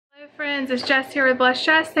Hello friends, it's Jess here with Bless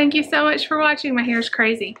Jess. Thank you so much for watching. My hair is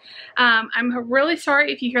crazy. I'm really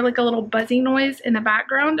sorry if you hear like a little buzzing noise in the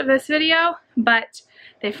background of this video, but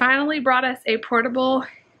they finally brought us a portable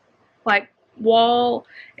like wall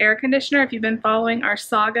air conditioner. If you've been following our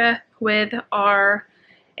saga with our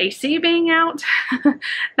AC being out,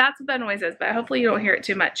 that's what that noise is, but hopefully you don't hear it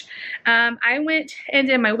too much. I went and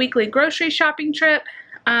did my weekly grocery shopping trip.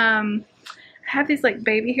 I have these like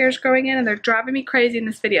baby hairs growing in and they're driving me crazy in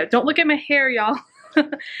this video. Don't look at my hair, y'all. So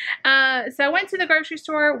I went to the grocery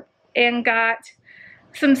store and got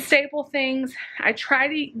some staple things. I try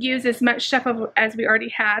to use as much stuff as we already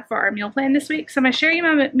had for our meal plan this week. So I'm going to share you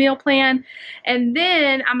my meal plan, and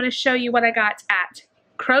then I'm going to show you what I got at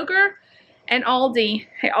Kroger and Aldi.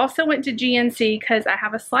 I also went to GNC because I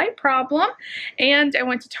have a slight problem, and I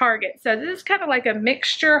went to Target. So this is kind of like a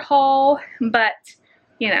mixture haul, but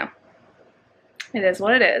you know, it is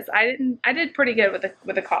what it is. I did pretty good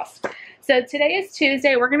with the cost. So today is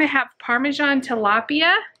Tuesday. We're gonna have Parmesan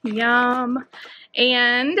tilapia, yum,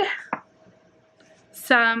 and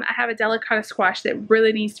I have a delicata squash that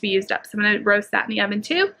really needs to be used up. So I'm gonna roast that in the oven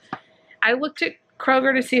too. I looked at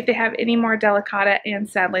Kroger to see if they have any more delicata, and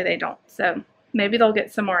sadly they don't. So maybe they'll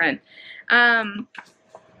get some more in.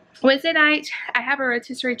 Wednesday night, I have a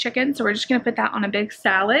rotisserie chicken, so we're just gonna put that on a big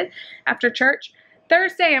salad after church.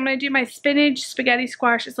 Thursday, I'm going to do my spinach spaghetti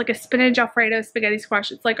squash. It's like a spinach Alfredo spaghetti squash.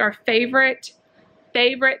 It's like our favorite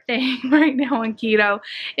thing right now on keto.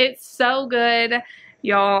 It's so good,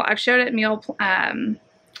 y'all. I've showed it meal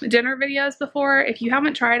dinner videos before. If you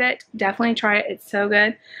haven't tried it, definitely try it. It's so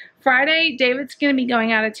good. Friday, David's going to be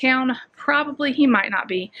going out of town. Probably, he might not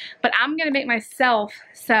be, but I'm going to make myself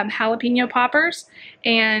some jalapeno poppers,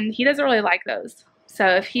 and he doesn't really like those. So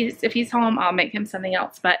if he's home, I'll make him something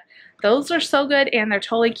else. But those are so good, and they're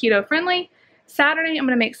totally keto friendly. Saturday, I'm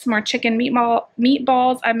going to make some more chicken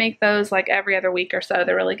meatballs. I make those like every other week or so.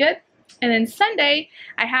 They're really good. And then Sunday,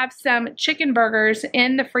 I have some chicken burgers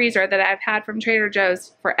in the freezer that I've had from Trader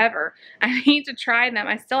Joe's forever. I need to try them.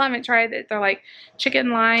 I still haven't tried it. They're like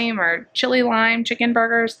chicken lime or chili lime chicken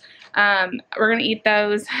burgers. We're going to eat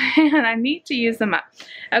those, and I need to use them up.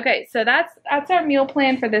 Okay, so that's our meal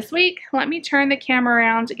plan for this week. Let me turn the camera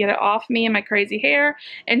around to get it off me and my crazy hair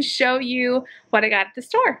and show you what I got at the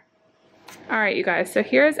store. Alright, you guys, so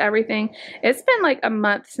here's everything. It's been like a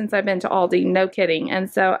month since I've been to Aldi, no kidding, and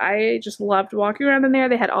so I just loved walking around in there.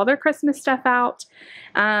 They had all their Christmas stuff out.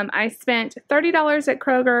 I spent $30 at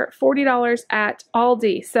Kroger, $40 at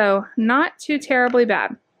Aldi, so not too terribly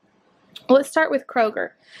bad. Let's start with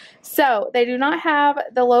Kroger. So they do not have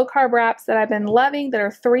the low carb wraps that I've been loving that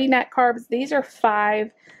are 3 net carbs. These are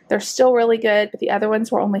 5. They're still really good, but the other ones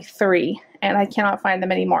were only 3, and I cannot find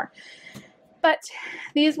them anymore. But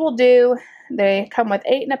these will do. They come with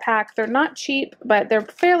 8 in a pack. They're not cheap, but they're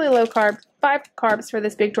fairly low carb. 5 carbs for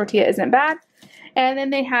this big tortilla isn't bad. And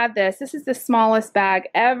then they had this. This is the smallest bag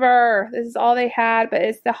ever. This is all they had, but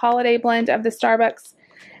it's the holiday blend of the Starbucks.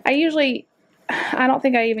 I don't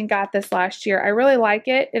think I even got this last year. I really like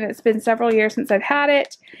it, and it's been several years since I've had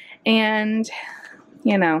it. And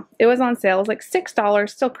you know, it was on sale. It was like $6,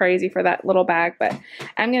 still crazy for that little bag, but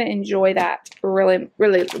I'm going to enjoy that really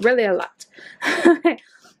a lot.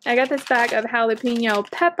 I got this bag of jalapeno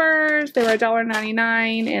peppers. They were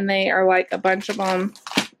 $1.99, and they are like a bunch of them.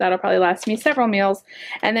 That'll probably last me several meals.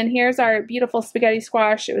 And then here's our beautiful spaghetti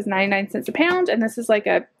squash. It was 99 cents a pound, and this is like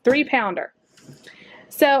a 3-pounder.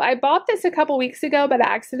 So I bought this a couple weeks ago, but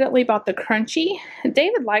I accidentally bought the crunchy.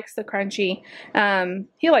 David likes the crunchy.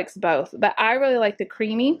 He likes both, but I really like the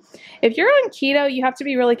creamy. If you're on keto, you have to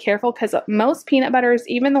be really careful because most peanut butters,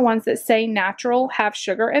 even the ones that say natural, have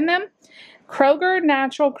sugar in them. Kroger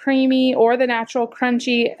Natural Creamy or the Natural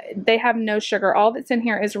Crunchy, they have no sugar. All that's in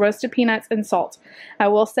here is roasted peanuts and salt. I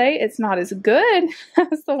will say it's not as good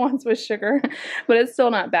as the ones with sugar, but it's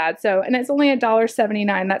still not bad. So, and it's only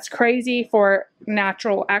 $1.79. That's crazy for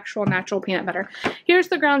actual natural peanut butter. Here's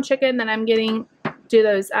the ground chicken that I'm getting do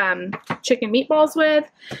those chicken meatballs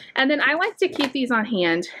with. And then I like to keep these on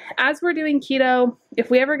hand. As we're doing keto, if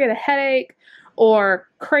we ever get a headache or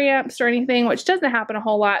cramps or anything, which doesn't happen a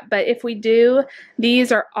whole lot, but if we do, these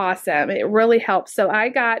are awesome. It really helps. So I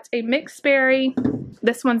got a mixed berry.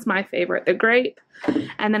 This one's my favorite, the grape.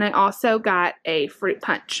 And then I also got a fruit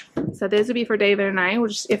punch. So those would be for David and I,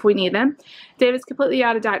 which if we need them. David's completely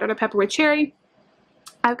out of diet on a pepper with cherry.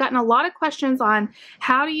 I've gotten a lot of questions on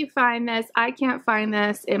how do you find this? I can't find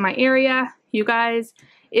this in my area. You guys,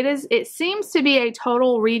 it seems to be a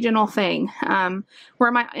total regional thing.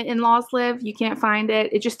 Where my in-laws live, you can't find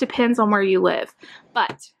it. It just depends on where you live.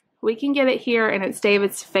 But we can get it here, and it's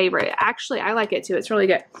David's favorite. Actually, I like it too. It's really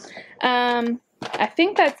good. I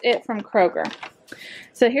think that's it from Kroger.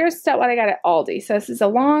 So here's what I got at Aldi. So this is a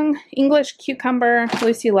long English cucumber.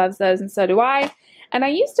 Lucy loves those, and so do I. And I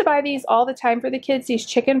used to buy these all the time for the kids, these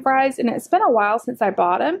chicken fries, and it's been a while since I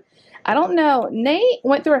bought them. I don't know. Nate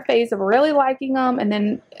went through a phase of really liking them and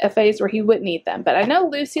then a phase where he wouldn't eat them. But I know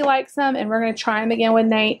Lucy likes them, and we're going to try them again with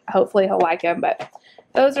Nate. Hopefully he'll like them, but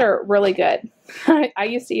those are really good. I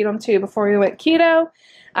used to eat them too before we went keto.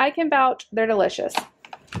 I can vouch they're delicious.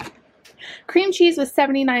 Cream cheese was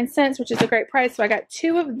 79 cents, which is a great price, so I got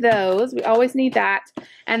 2 of those. We always need that.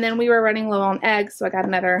 And then we were running low on eggs, so I got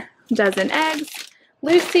another dozen eggs.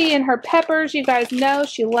 Lucy and her peppers, you guys know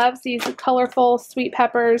she loves these colorful sweet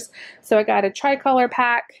peppers, so I got a tricolor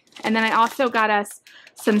pack. And then I also got us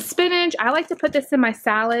some spinach. I like to put this in my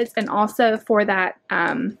salads and also for that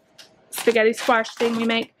spaghetti squash thing we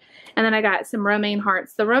make. And then I got some romaine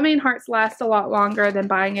hearts. The romaine hearts last a lot longer than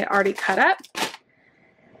buying it already cut up.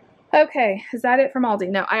 Okay, is that it from Aldi?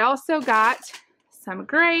 No, I also got some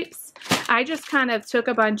grapes. I just kind of took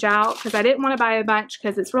a bunch out because I didn't want to buy a bunch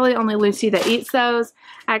because it's really only Lucy that eats those.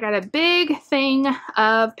 I got a big thing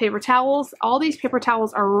of paper towels. All these paper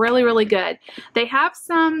towels are really, really good. They have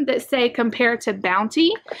some that say compare to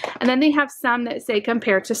Bounty, and then they have some that say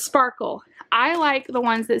compare to Sparkle. I like the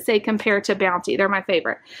ones that say compare to Bounty. They're my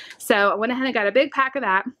favorite. So I went ahead and got a big pack of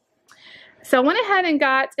that. So I went ahead and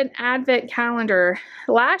got an advent calendar.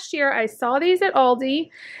 Last year I saw these at Aldi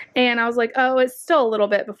and I was like, oh, it's still a little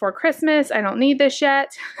bit before Christmas. I don't need this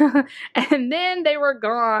yet. And then they were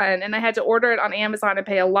gone and I had to order it on Amazon and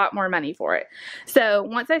pay a lot more money for it. So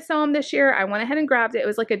once I saw them this year, I went ahead and grabbed it. It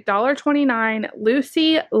was like $1.29.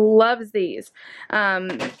 Lucy loves these.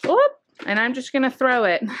 And I'm just going to throw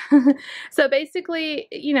it. So basically,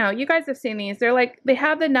 you know, you guys have seen these. They're like, they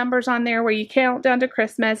have the numbers on there where you count down to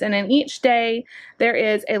Christmas. And in each day, there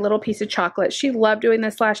is a little piece of chocolate. She loved doing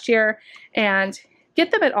this last year. And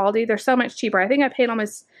get them at Aldi. They're so much cheaper. I think I paid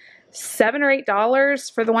almost $7 or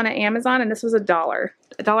 $8 for the one at Amazon. And this was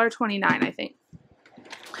 $1.29, I think.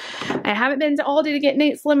 I haven't been to Aldi to get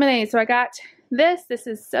Nate's lemonade. So I got this. This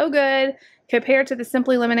is so good. Compared to the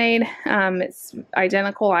Simply Lemonade, it's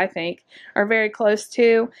identical, I think, or very close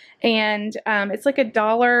to, and it's like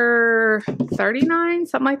 $1.39,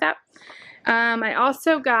 something like that. I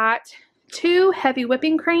also got 2 heavy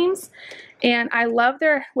whipping creams, and I love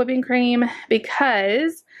their whipping cream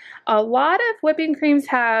because a lot of whipping creams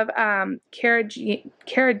have carrageenan,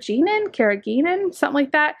 something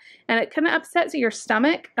like that, and it kind of upsets your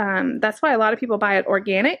stomach. That's why a lot of people buy it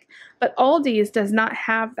organic, but Aldi's does not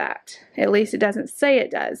have that. At least it doesn't say it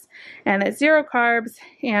does. And it's 0 carbs,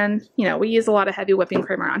 and you know, we use a lot of heavy whipping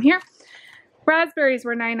cream around here. Raspberries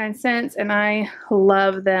were 99 cents, and I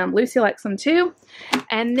love them. Lucy likes them too.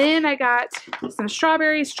 And then I got some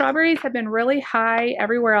strawberries. Strawberries have been really high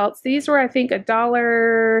everywhere else. These were, I think,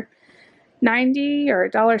 $1.90 or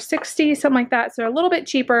 $1.60, something like that. So a little bit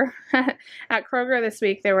cheaper. At Kroger this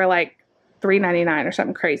week, they were like $3.99 or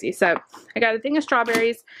something crazy. So I got a thing of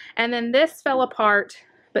strawberries. And then this fell apart,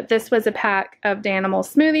 but this was a pack of Danimal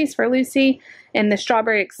smoothies for Lucy. And the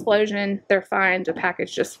strawberry explosion, they're fine. The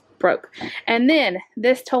package just broke. And then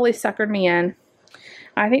this totally suckered me in.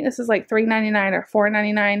 I think this is like $3.99 or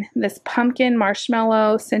 $4.99. This pumpkin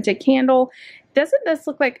marshmallow scented candle. Doesn't this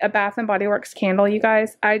look like a Bath and Body Works candle, you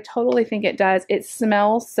guys? I totally think it does. It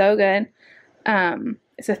smells so good.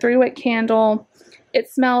 It's a 3-wick candle. It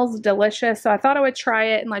smells delicious. So I thought I would try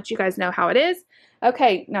it and let you guys know how it is.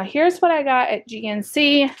 Okay, now here's what I got at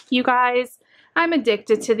GNC. You guys, I'm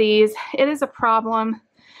addicted to these. It is a problem,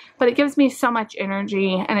 but it gives me so much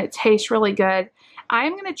energy and it tastes really good. I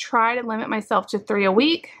am going to try to limit myself to 3 a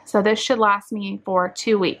week, so this should last me for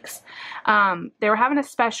 2 weeks. They were having a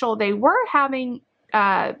special. They were having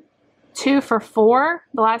 2 for $4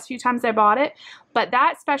 the last few times I bought it, but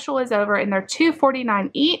that special is over and they're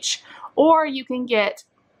 $2.49 each, or you can get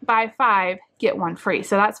buy 5, get 1 free.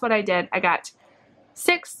 So that's what I did. I got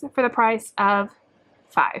 6 for the price of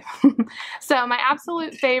 5. So my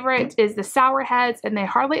absolute favorite is the Sour Heads, and they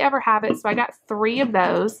hardly ever have it, so I got 3 of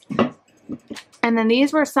those. And then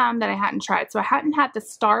these were some that I hadn't tried. So I hadn't had the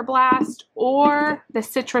Star Blast or the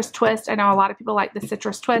Citrus Twist. I know a lot of people like the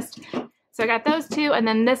Citrus Twist. So I got those 2. And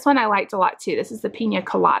then this one I liked a lot too. This is the Pina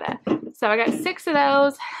Colada. So I got 6 of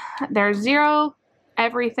those. They're 0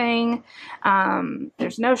 everything.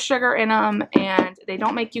 There's no sugar in them, and they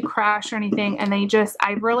don't make you crash or anything. And I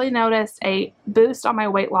really noticed a boost on my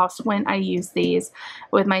weight loss when I use these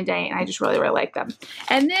with my day, and I just really, really like them.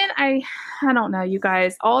 And then I don't know, you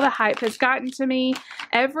guys, all the hype has gotten to me.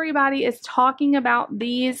 Everybody is talking about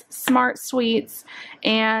these Smart Sweets,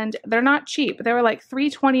 and they're not cheap. They were like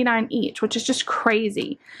 $3.29 each, which is just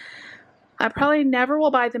crazy. I probably never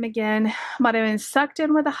will buy them again, but I've been sucked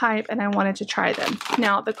in with the hype and I wanted to try them.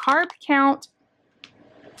 Now, the carb count,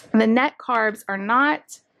 the net carbs are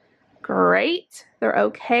not great. They're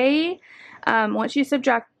okay. Once you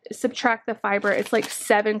subtract the fiber, it's like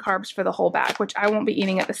 7 carbs for the whole bag, which I won't be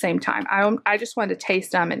eating at the same time. I just wanted to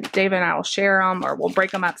taste them, and David and I will share them, or we'll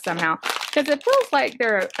break them up somehow, because it feels like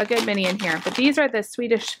there are a good many in here. But these are the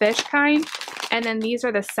Swedish fish kind, and then these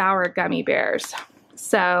are the sour gummy bears.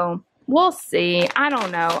 So we'll see. I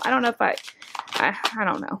don't know. I don't know if I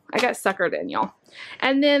don't know. I got suckered in, y'all.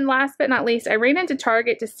 And then last but not least, I ran into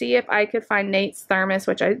Target to see if I could find Nate's thermos,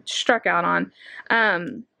 which I struck out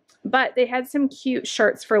on. But they had some cute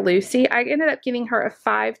shirts for Lucy. I ended up getting her a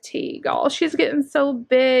 5T, y'all. She's getting so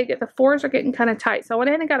big. The 4s are getting kind of tight. So I went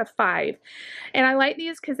ahead and got a 5. And I like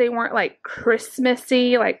these because they weren't like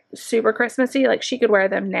Christmassy, like super Christmassy. Like she could wear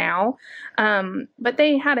them now. But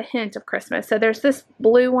they had a hint of Christmas. So there's this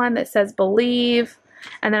blue one that says Believe.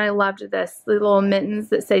 And then I loved this, the little mittens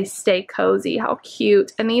that say Stay Cozy. How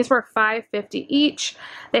cute. And these were $5.50 each.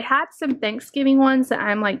 They had some Thanksgiving ones that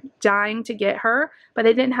I'm like dying to get her, but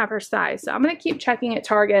they didn't have her size. So I'm going to keep checking at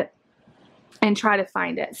Target and try to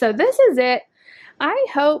find it. So this is it. I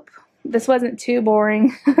hope this wasn't too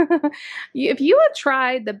boring. If you have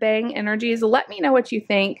tried the Bang Energies, let me know what you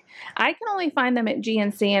think. I can only find them at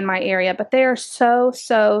GNC in my area, but they are so,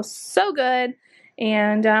 so, so good.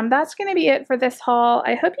 And that's going to be it for this haul.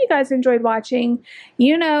 I hope you guys enjoyed watching.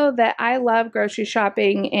 You know that I love grocery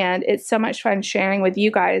shopping, and it's so much fun sharing with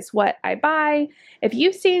you guys what I buy. If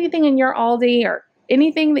you see anything in your Aldi or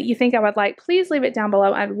anything that you think I would like, please leave it down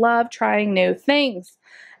below. I love trying new things.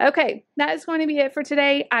 Okay, that is going to be it for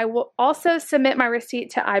today. I will also submit my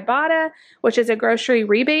receipt to Ibotta, which is a grocery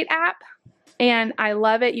rebate app. And I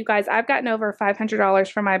love it. You guys, I've gotten over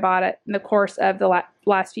 $500 from Ibotta in the course of the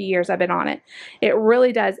last few years I've been on it. It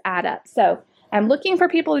really does add up. So I'm looking for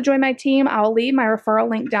people to join my team. I'll leave my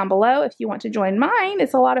referral link down below if you want to join mine.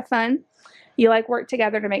 It's a lot of fun. You like work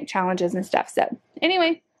together to make challenges and stuff. So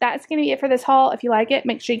anyway, that's going to be it for this haul. If you like it,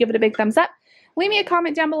 make sure you give it a big thumbs up. Leave me a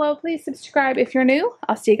comment down below. Please subscribe if you're new.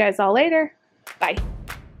 I'll see you guys all later. Bye.